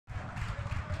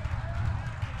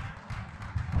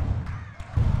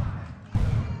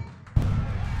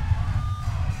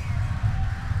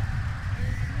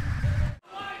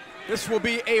This will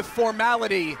be a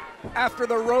formality after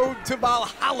the road to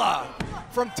Valhalla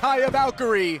from Taya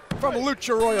Valkyrie from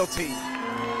Lucha Royalty.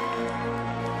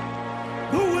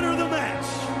 The winner of the match,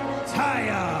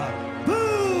 Taya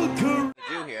Valkyrie.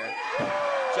 Do here,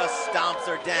 just stomps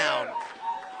her down.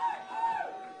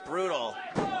 Brutal.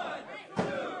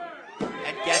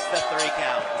 And gets the 3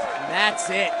 count. And that's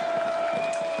it.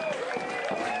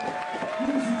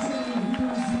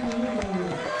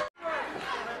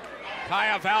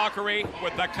 Taya Valkyrie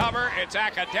with the cover. It's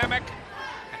academic.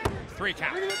 3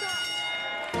 count.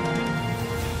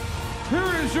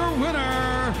 Here is your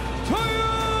winner,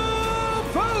 Taya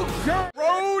Valkyrie.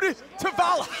 Road to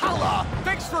Valhalla.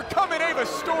 Thanks for coming, Ava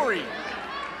Story.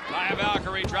 Taya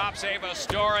Valkyrie drops Ava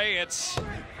Story. It's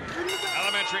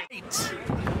elementary.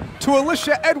 To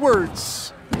Alicia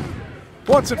Edwards.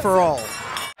 Once and for all.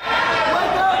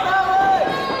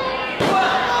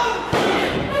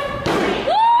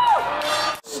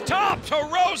 Stop to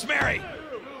Rosemary.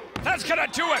 That's gonna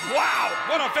do it. Wow,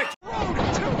 what a victory. Road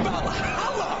to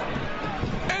Valhalla.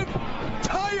 And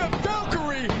Taya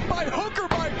Valkyrie by hook or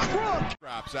by crook.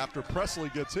 Perhaps after Presley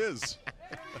gets his.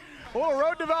 Oh,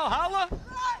 road to Valhalla.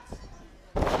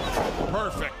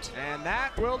 Perfect. And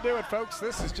that will do it, folks.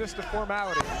 This is just a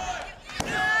formality.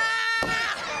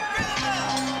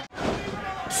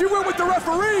 She went with the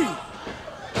referee.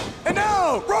 And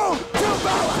now, road to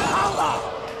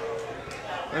Valhalla.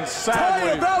 And sadly,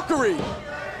 Taya Valkyrie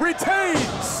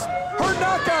retains her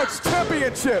Knockouts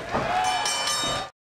Championship.